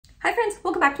Hi friends,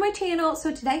 welcome back to my channel.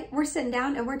 So today we're sitting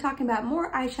down and we're talking about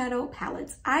more eyeshadow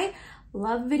palettes. I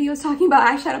love videos talking about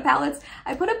eyeshadow palettes.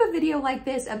 I put up a video like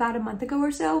this about a month ago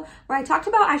or so where I talked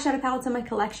about eyeshadow palettes in my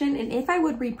collection and if I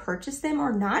would repurchase them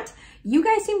or not. You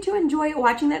guys seem to enjoy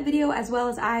watching that video as well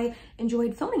as I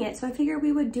enjoyed filming it. So I figured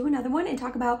we would do another one and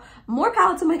talk about more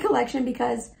palettes in my collection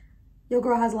because your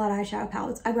girl has a lot of eyeshadow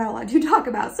palettes. I've got a lot to talk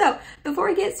about. So before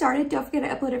we get started, don't forget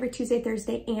to upload every Tuesday,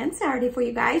 Thursday, and Saturday for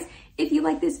you guys. If you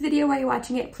like this video while you're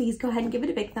watching it, please go ahead and give it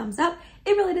a big thumbs up.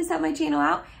 It really does help my channel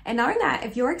out. And not only that,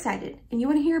 if you're excited and you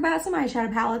want to hear about some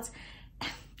eyeshadow palettes,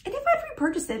 and if I'd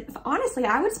repurchase it, if honestly,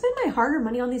 I would spend my hard-earned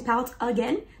money on these palettes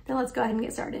again, then let's go ahead and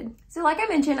get started. So like I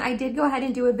mentioned, I did go ahead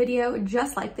and do a video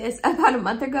just like this about a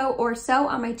month ago or so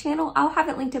on my channel. I'll have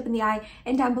it linked up in the eye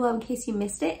and down below in case you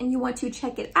missed it and you want to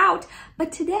check it out.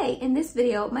 But today in this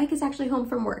video, Mike is actually home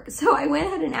from work. So I went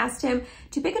ahead and asked him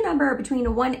to pick a number between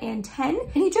a 1 and 10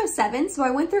 and he chose 7. So I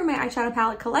went through my eyeshadow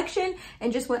palette collection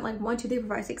and just went like 1, 2, 3,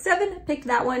 4, 5, 6, 7, picked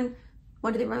that one.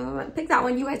 1, 2, 3, 4, 5, pick that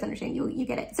one. You guys understand, you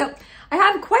get it. So I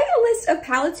have quite a list of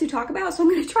palettes to talk about. So I'm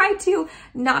gonna try to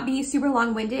not be super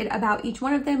long-winded about each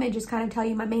one of them and just kind of tell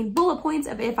you my main bullet points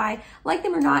of if I like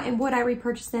them or not and would I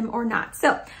repurchase them or not.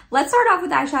 So let's start off with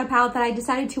the eyeshadow palette that I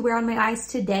decided to wear on my eyes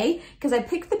today because I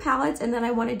picked the palettes and then I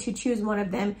wanted to choose one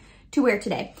of them to wear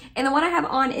today. And the one I have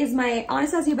on is my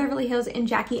Anastasia Beverly Hills and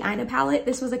Jackie Aina palette.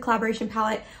 This was a collaboration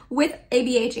palette with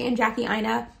ABH and Jackie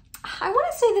Aina. I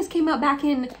wanna say this came out back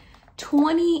in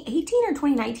 2018 or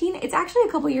 2019. It's actually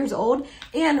a couple years old.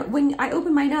 And when I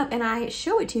open mine up and I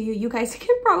show it to you, you guys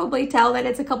can probably tell that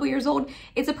it's a couple years old.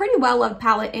 It's a pretty well-loved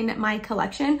palette in my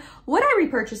collection. Would I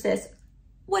repurchase this?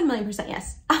 1,000,000%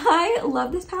 yes. I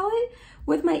love this palette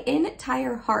with my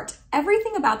entire heart.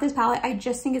 Everything about this palette I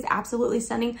just think is absolutely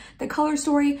stunning. The color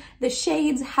story, the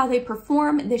shades, how they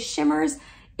perform, the shimmers.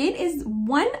 It is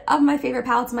one of my favorite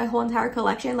palettes in my whole entire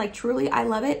collection. Like truly, I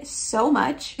love it so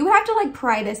much. You would have to like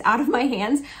pry this out of my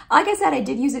hands. Like I said, I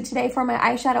did use it today for my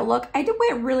eyeshadow look. I did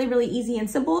went really easy and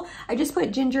simple. I just put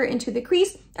ginger into the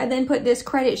crease. I then put this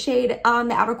credit shade on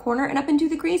the outer corner and up into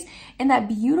the crease. And that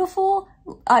beautiful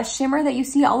shimmer that you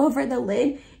see all over the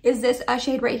lid is this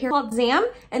shade right here called Zam.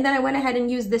 And then I went ahead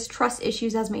and used this Trust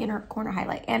Issues as my inner corner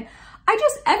highlight. And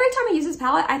every time I use this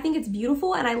palette, I think it's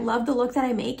beautiful and I love the look that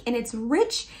I make and it's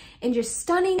rich and just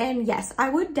stunning. And yes, I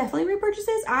would definitely repurchase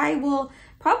this. I will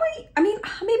probably,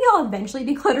 maybe I'll eventually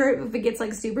declutter it if it gets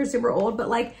like super old, but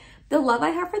like the love I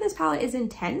have for this palette is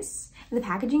intense and the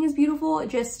packaging is beautiful.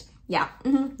 Just, yeah,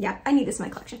 I need this in my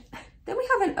collection. Then we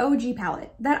have an OG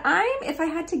palette that if I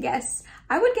had to guess,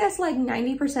 I would guess like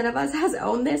 90% of us has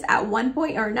owned this at one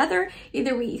point or another.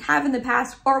 Either we have in the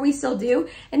past or we still do.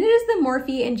 And it is the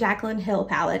Morphe and Jaclyn Hill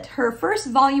palette. Her first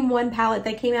volume 1 palette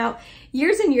that came out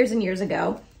years and years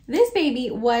ago. This baby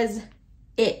was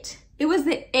it. It was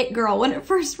the it girl when it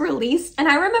first released. And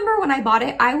I remember when I bought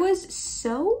it, I was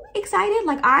so excited.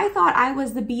 Like I thought I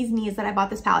was the bee's knees that I bought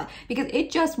this palette because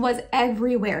it just was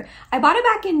everywhere. I bought it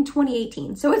back in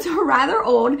 2018, so it's rather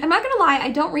old. I'm not gonna lie, I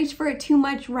don't reach for it too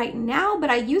much right now, but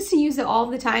I used to use it all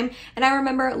the time. And I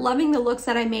remember loving the looks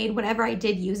that I made whenever I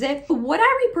did use it. Would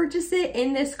I repurchase it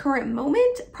in this current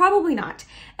moment? Probably not.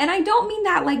 And I don't mean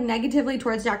that like negatively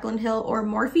towards Jaclyn Hill or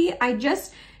Morphe. I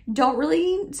just don't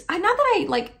really, not that I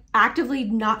like actively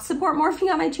not support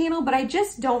Morphe on my channel, but I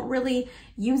just don't really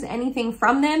use anything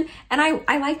from them. And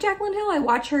I like Jaclyn Hill. I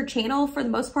watch her channel for the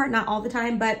most part, not all the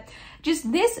time, but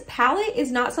just this palette is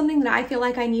not something that I feel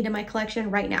like I need in my collection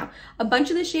right now. A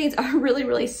bunch of the shades are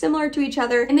really similar to each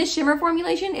other. And this shimmer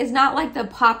formulation is not like the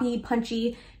poppy,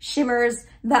 punchy shimmers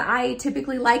that I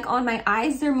typically like on my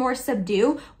eyes. They're more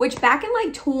subdued, which back in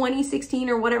like 2016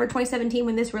 or whatever, 2017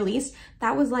 when this released,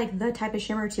 that was like the type of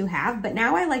shimmer to have. But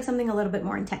now I like something a little bit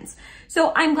more intense.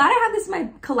 So I'm glad I have this in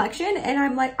my collection and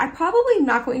I'm probably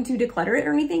not going to declutter it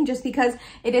or anything just because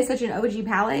it is such an OG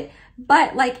palette.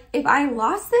 But like if I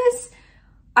lost this,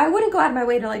 I wouldn't go out of my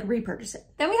way to like repurchase it.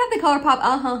 Then we have the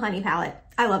ColourPop Honey palette.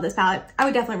 I love this palette. I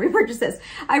would definitely repurchase this.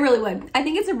 I really would. I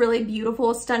think it's a really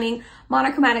beautiful, stunning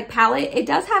monochromatic palette. It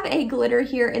does have a glitter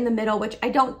here in the middle, which I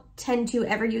don't tend to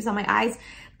ever use on my eyes.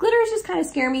 Glitters just kind of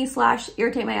scare me /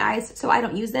 irritate my eyes, so I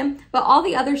don't use them. But all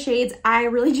the other shades I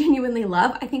really genuinely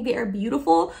love. I think they are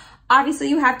beautiful. Obviously,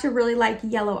 you have to really like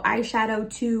yellow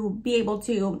eyeshadow to be able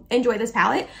to enjoy this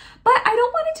palette, but I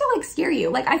don't want it to like scare you.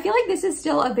 Like I feel like this is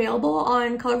still available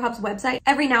on ColourPop's website.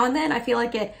 Every now and then I feel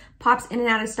like it pops in and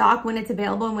out of stock when it's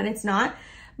available and when it's not.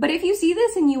 But if you see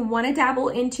this and you want to dabble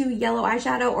into yellow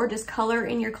eyeshadow or just color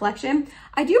in your collection,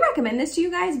 I do recommend this to you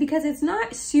guys because it's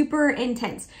not super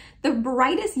intense. The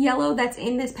brightest yellow that's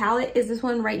in this palette is this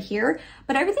one right here,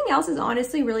 but everything else is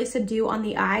honestly really subdued on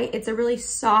the eye. It's a really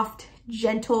soft,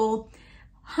 gentle,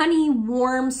 honey,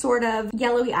 warm sort of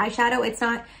yellowy eyeshadow. It's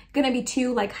not gonna be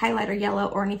too like highlighter yellow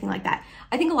or anything like that.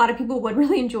 I think a lot of people would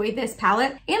really enjoy this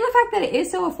palette. And the fact that it is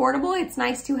so affordable, it's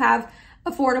nice to have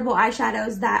affordable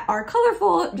eyeshadows that are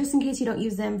colorful just in case you don't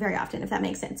use them very often, if that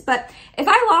makes sense. But if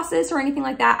I lost this or anything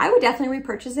like that, I would definitely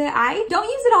repurchase it. I don't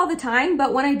use it all the time,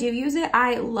 but when I do use it,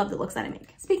 I love the looks that I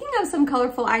make. Speaking of some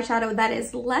colorful eyeshadow that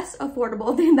is less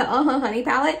affordable than the Honey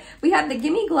palette, we have the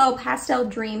Gimme Glow Pastel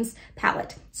Dreams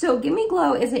palette. So Gimme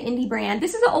Glow is an indie brand.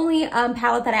 This is the only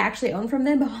palette that I actually own from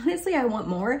them, but honestly, I want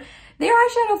more. Their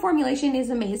eyeshadow formulation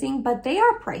is amazing, but they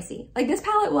are pricey. Like this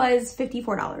palette was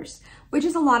 $54, which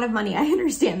is a lot of money. I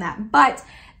understand that, but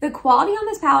the quality on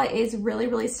this palette is really,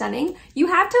 really stunning. You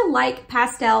have to like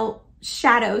pastel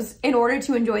shadows in order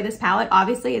to enjoy this palette.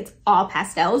 Obviously, it's all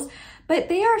pastels, but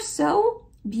they are so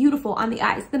beautiful on the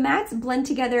eyes. The mattes blend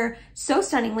together so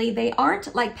stunningly. They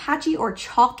aren't like patchy or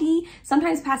chalky.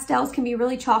 Sometimes pastels can be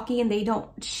really chalky and they don't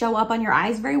show up on your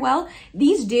eyes very well.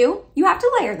 These do. You have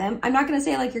to layer them. I'm not going to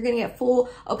say like you're going to get full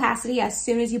opacity as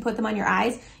soon as you put them on your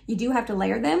eyes. You do have to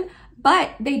layer them,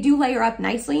 but they do layer up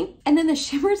nicely. And then the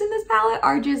shimmers in this palette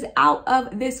are just out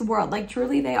of this world. Like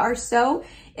truly, they are so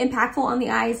impactful on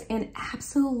the eyes and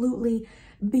absolutely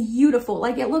beautiful.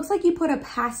 Like it looks like you put a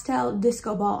pastel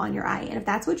disco ball on your eye. And if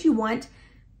that's what you want,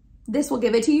 this will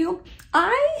give it to you.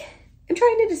 I am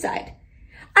trying to decide.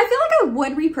 I feel like I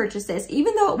would repurchase this,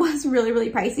 even though it was really,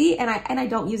 really pricey. And I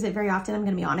don't use it very often, I'm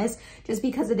gonna be honest, just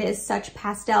because it is such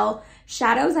pastel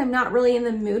shadows. I'm not really in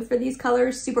the mood for these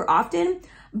colors super often.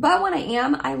 But when I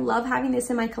am, I love having this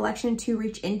in my collection to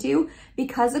reach into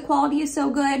because the quality is so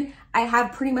good. I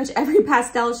have pretty much every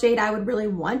pastel shade I would really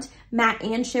want, matte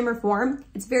and shimmer form.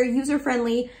 It's very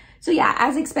user-friendly. So yeah,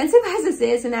 as expensive as this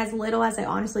is and as little as I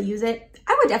honestly use it,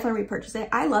 I would definitely repurchase it.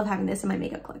 I love having this in my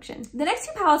makeup collection. The next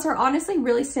two palettes are honestly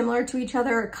really similar to each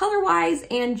other color-wise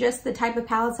and just the type of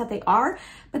palettes that they are,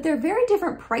 but they're very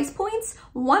different price points.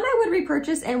 One I would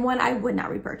repurchase and one I would not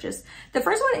repurchase. The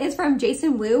first one is from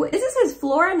Jason Wu. This is his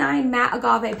Flora 9 Matte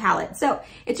Agave palette. So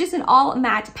it's just an all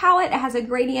matte palette. It has a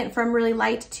gradient from really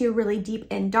light to really deep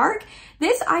and dark.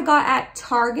 This I got at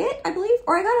Target, I believe,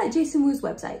 or I got it at Jason Wu's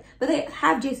website, but they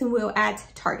have Jason Wu at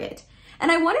Target.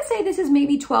 And I want to say this is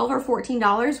maybe $12 or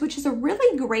 $14, which is a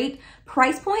really great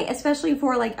price point, especially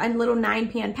for like a little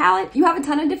 9-pan palette. You have a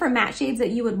ton of different matte shades that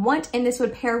you would want, and this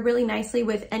would pair really nicely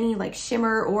with any like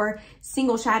shimmer or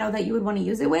single shadow that you would want to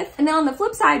use it with. And then on the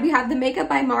flip side, we have the Makeup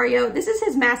by Mario. This is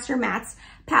his Master Mattes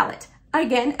palette.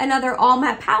 Again, another all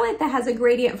matte palette that has a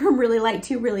gradient from really light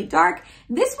to really dark.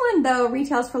 This one though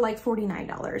retails for like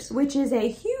 $49, which is a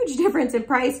huge difference in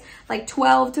price, like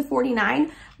 $12 to $49.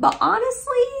 But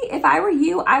honestly, if I were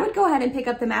you, I would go ahead and pick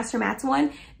up the Master Mattes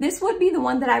one. This would be the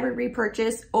one that I would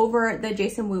repurchase over the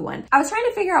Jason Wu one. I was trying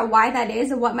to figure out why that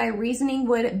is and what my reasoning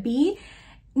would be.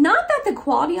 Not that the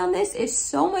quality on this is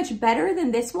so much better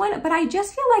than this one, but I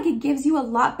just feel like it gives you a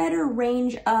lot better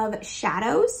range of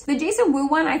shadows. The Jason Wu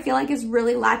one I feel like is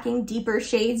really lacking deeper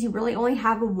shades. You really only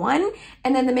have one.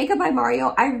 And then the Makeup by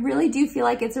Mario, I really do feel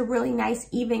like it's a really nice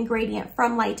even gradient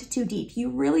from light to deep. You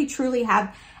really truly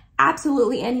have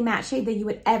absolutely any matte shade that you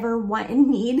would ever want and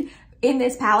need in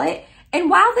this palette. And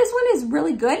while this one is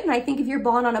really good, and I think if you're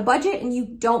balling on a budget and you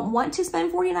don't want to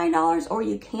spend $49 or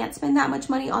you can't spend that much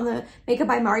money on the Makeup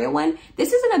by Mario one,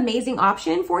 this is an amazing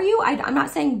option for you. I'm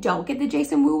not saying don't get the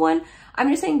Jason Wu one. I'm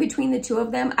just saying between the two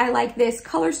of them, I like this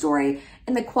color story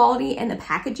and the quality and the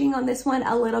packaging on this one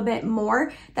a little bit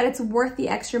more, that it's worth the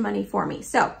extra money for me.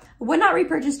 So I would not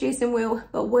repurchase Jason Wu,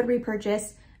 but would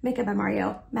repurchase Makeup by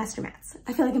Mario Master Mattes.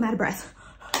 I feel like I'm out of breath.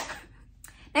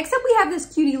 Next up, we have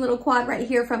this cutie little quad right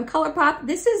here from ColourPop.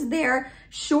 This is their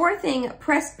Sure Thing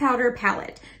Pressed Powder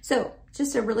Palette. So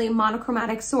just a really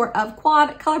monochromatic sort of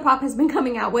quad. ColourPop has been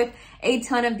coming out with a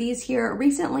ton of these here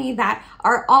recently that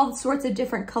are all sorts of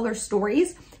different color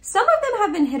stories. Some of them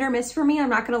have been hit or miss for me, I'm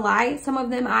not gonna lie. Some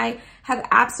of them I have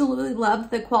absolutely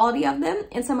loved the quality of them,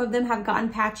 and some of them have gotten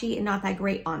patchy and not that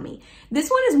great on me. This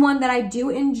one is one that I do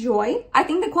enjoy. I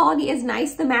think the quality is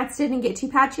nice. The mattes didn't get too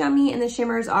patchy on me, and the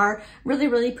shimmers are really,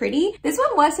 really pretty. This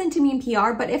one was sent to me in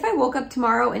PR, but if I woke up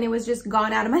tomorrow and it was just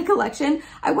gone out of my collection,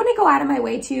 I wouldn't go out of my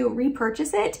way to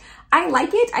repurchase it. I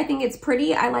like it. I think it's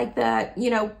pretty. I like the,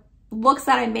 looks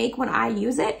that I make when I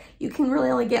use it. You can really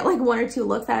only get like 1 or 2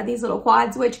 looks out of these little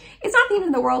quads, which is not the end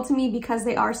of the world to me because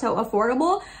they are so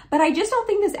affordable, but I just don't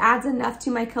think this adds enough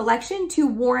to my collection to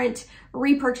warrant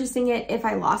repurchasing it if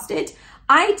I lost it.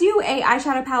 I do a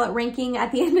eyeshadow palette ranking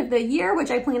at the end of the year,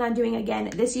 which I plan on doing again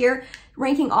this year,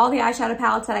 ranking all the eyeshadow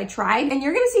palettes that I tried. And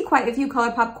you're gonna see quite a few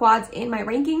ColourPop quads in my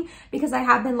ranking because I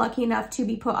have been lucky enough to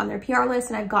be put on their PR list,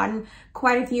 and I've gotten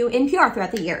quite a few in PR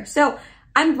throughout the year. So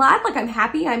I'm glad, like I'm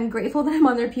happy, I'm grateful that I'm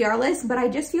on their PR list, but I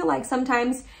just feel like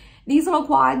sometimes these little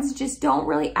quads just don't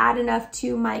really add enough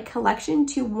to my collection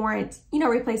to warrant, you know,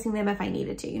 replacing them if I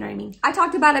needed to, you know what I mean? I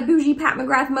talked about a bougie Pat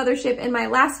McGrath mothership in my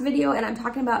last video, and I'm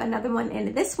talking about another one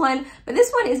in this one, but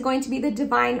this one is going to be the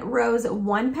Divine Rose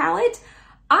 1 palette.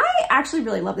 I actually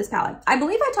really love this palette. I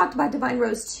believe I talked about Divine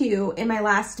Rose 2 in my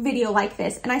last video like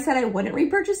this, and I said I wouldn't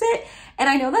repurchase it, and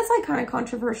I know that's like kind of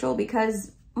controversial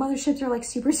because motherships are like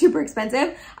super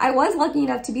expensive. I was lucky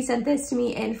enough to be sent this to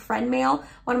me in friend mail.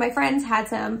 One of my friends had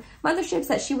some motherships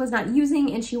that she was not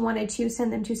using, and she wanted to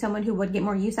send them to someone who would get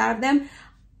more use out of them.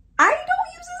 I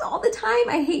don't use this all the time.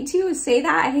 I hate to say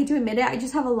that. I hate to admit it. I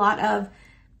just have a lot of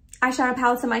eyeshadow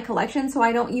palettes in my collection, so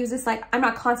I don't use this, like I'm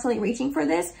not constantly reaching for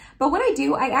this, but when I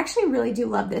do, I actually really do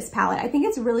love this palette. I think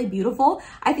it's really beautiful.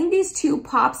 I think these 2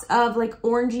 pops of like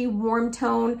orangey warm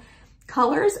tone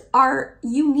colors are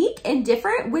unique and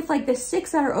different with like the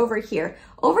 6 that are over here.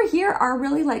 Over here are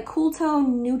really like cool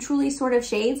tone, neutrally sort of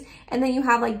shades, and then you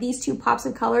have like these 2 pops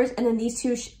of colors, and then these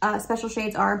 2 special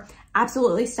shades are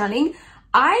absolutely stunning.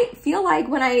 I feel like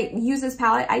when I use this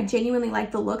palette, I genuinely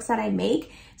like the looks that I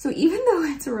make. So even though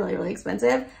it's really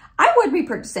expensive, I would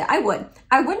repurchase it. I would.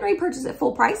 I wouldn't repurchase it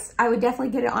full price. I would definitely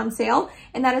get it on sale.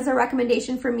 And that is a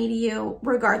recommendation for me to you,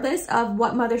 regardless of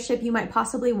what mothership you might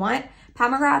possibly want.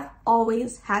 Pat McGrath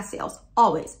always has sales.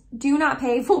 Always. Do not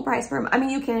pay full price for them. I mean,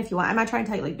 you can if you want. I'm not trying to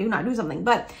tell you, like, do not do something.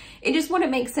 But it just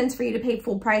wouldn't make sense for you to pay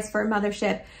full price for a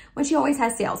mothership when she always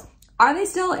has sales. Are they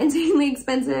still insanely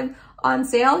expensive on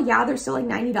sale? Yeah, they're still like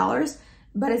 $90,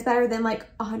 but it's better than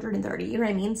like $130, you know what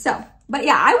I mean? So, but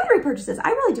yeah, I would repurchase this. I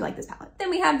really do like this palette. Then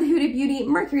we have the Huda Beauty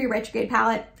Mercury Retrograde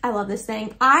palette. I love this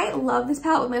thing. I love this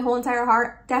palette with my whole entire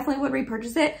heart. Definitely would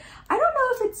repurchase it. I don't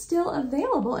know if it's still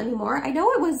available anymore. I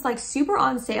know it was like super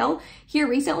on sale here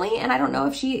recently, and I don't know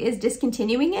if she is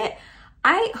discontinuing it.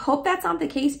 I hope that's not the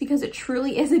case because it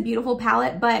truly is a beautiful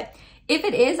palette, but if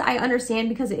it is, I understand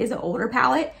because it is an older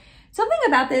palette. Something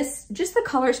about this, just the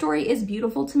color story is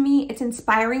beautiful to me. It's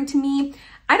inspiring to me.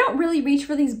 I don't really reach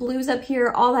for these blues up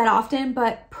here all that often,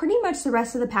 but pretty much the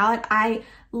rest of the palette I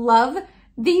love.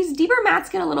 These deeper mattes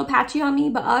get a little patchy on me,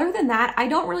 but other than that, I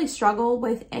don't really struggle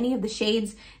with any of the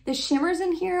shades. The shimmers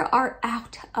in here are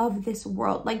out of this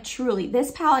world. Like truly,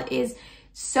 this palette is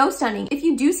so stunning. If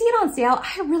you do see it on sale,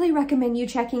 I really recommend you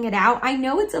checking it out. I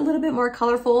know it's a little bit more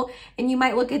colorful, and you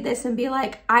might look at this and be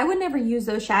like, I would never use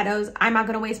those shadows. I'm not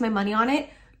gonna waste my money on it.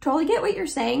 Totally get what you're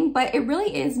saying, but it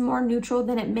really is more neutral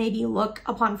than it maybe look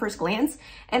upon first glance.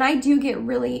 And I do get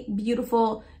really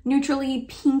beautiful, neutrally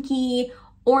pinky,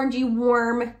 orangey,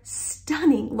 warm,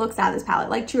 stunning looks out of this palette.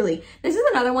 Like truly, this is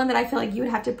another one that I feel like you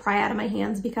would have to pry out of my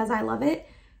hands because I love it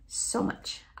so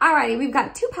much. Alrighty, we've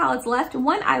got 2 palettes left.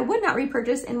 One I would not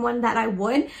repurchase and one that I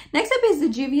would. Next up is the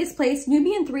Juvia's Place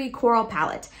Nubian 3 Coral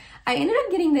Palette. I ended up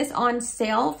getting this on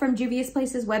sale from Juvia's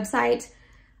Place's website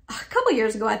a couple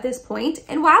years ago at this point.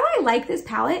 And while I like this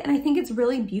palette and I think it's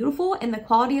really beautiful and the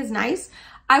quality is nice,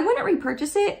 I wouldn't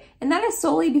repurchase it. And that is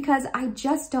solely because I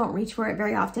just don't reach for it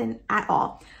very often at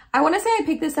all. I want to say I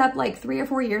picked this up like 3 or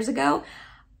 4 years ago.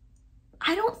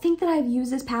 I don't think that I've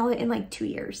used this palette in like 2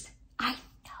 years. I know.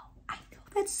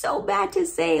 That's so bad to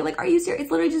say. Like, are you serious?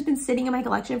 It's literally just been sitting in my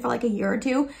collection for like a year or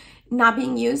 2, not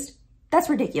being used. That's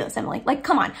ridiculous, Emily. Like,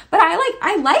 come on. But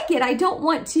I like it. I don't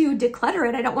want to declutter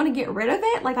it. I don't want to get rid of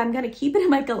it. Like, I'm going to keep it in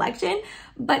my collection.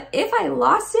 But if I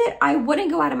lost it, I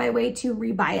wouldn't go out of my way to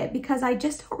rebuy it because I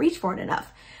just don't reach for it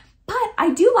enough. But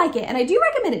I do like it, and I do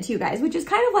recommend it to you guys, which is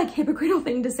kind of like a hypocritical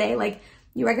thing to say. Like,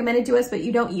 you recommend it to us, but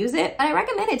you don't use it. And I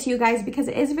recommend it to you guys because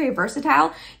it is very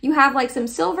versatile. You have like some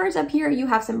silvers up here. You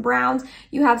have some browns.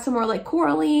 You have some more like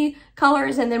corally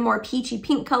colors and then more peachy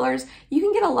pink colors. You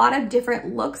can get a lot of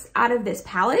different looks out of this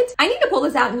palette. I need to pull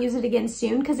this out and use it again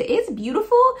soon because it is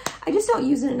beautiful. I just don't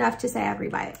use it enough to say I'd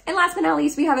rebuy it. And last but not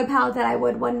least, we have a palette that I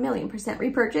would 1,000,000%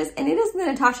 repurchase, and it is the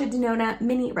Natasha Denona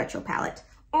Mini Retro Palette.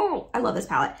 Oh, I love this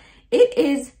palette. It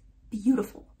is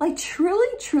beautiful. Like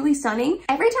truly stunning.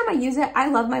 Every time I use it, I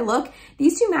love my look.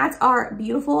 These 2 mattes are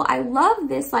beautiful. I love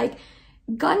this like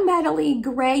gunmetal-y,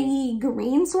 gray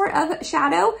green sort of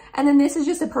shadow. And then this is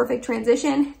just a perfect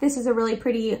transition. This is a really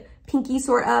pretty pinky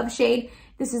sort of shade.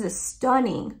 This is a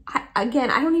stunning,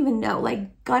 again, I don't even know,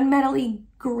 like gunmetal-y,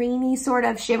 greeny sort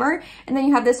of shimmer. And then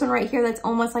you have this one right here that's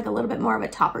almost like a little bit more of a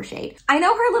topper shade. I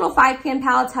know her little 5-pan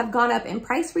palettes have gone up in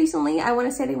price recently. I want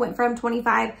to say they went from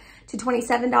 $25 to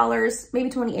 $27, maybe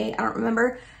 $28, I don't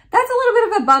remember. That's a little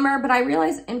bit of a bummer, but I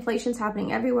realize inflation's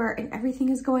happening everywhere and everything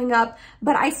is going up,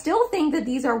 but I still think that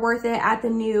these are worth it at the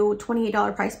new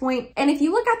 $28 price point. And if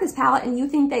you look at this palette and you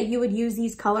think that you would use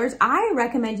these colors, I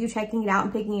recommend you checking it out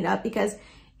and picking it up because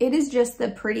it is just the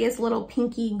prettiest little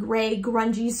pinky gray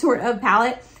grungy sort of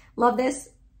palette. Love this.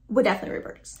 Would definitely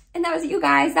repurchase. And that was it, you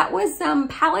guys. That was some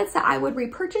palettes that I would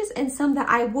repurchase and some that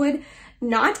I would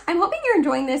not. I'm hoping you're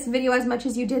enjoying this video as much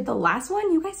as you did the last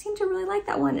one. You guys seem to really like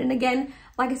that one. And again,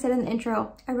 like I said in the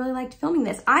intro, I really liked filming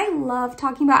this. I love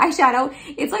talking about eyeshadow.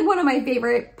 It's like one of my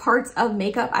favorite parts of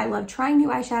makeup. I love trying new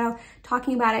eyeshadow,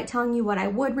 talking about it, telling you what I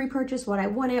would repurchase, what I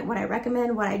wouldn't, what I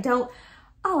recommend, what I don't,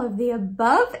 all of the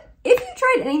above. If you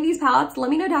tried any of these palettes,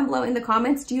 let me know down below in the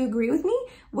comments. Do you agree with me?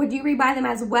 Would you rebuy them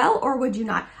as well, or would you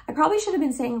not? I probably should have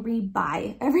been saying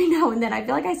rebuy every now and then. I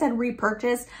feel like I said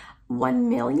repurchase 1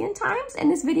 million times in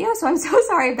this video, so I'm so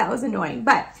sorry if that was annoying.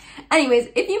 But anyways,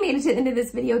 if you made it to the end of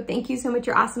this video, thank you so much.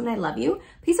 You're awesome and I love you.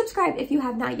 Please subscribe if you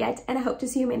have not yet, and I hope to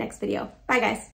see you in my next video. Bye, guys.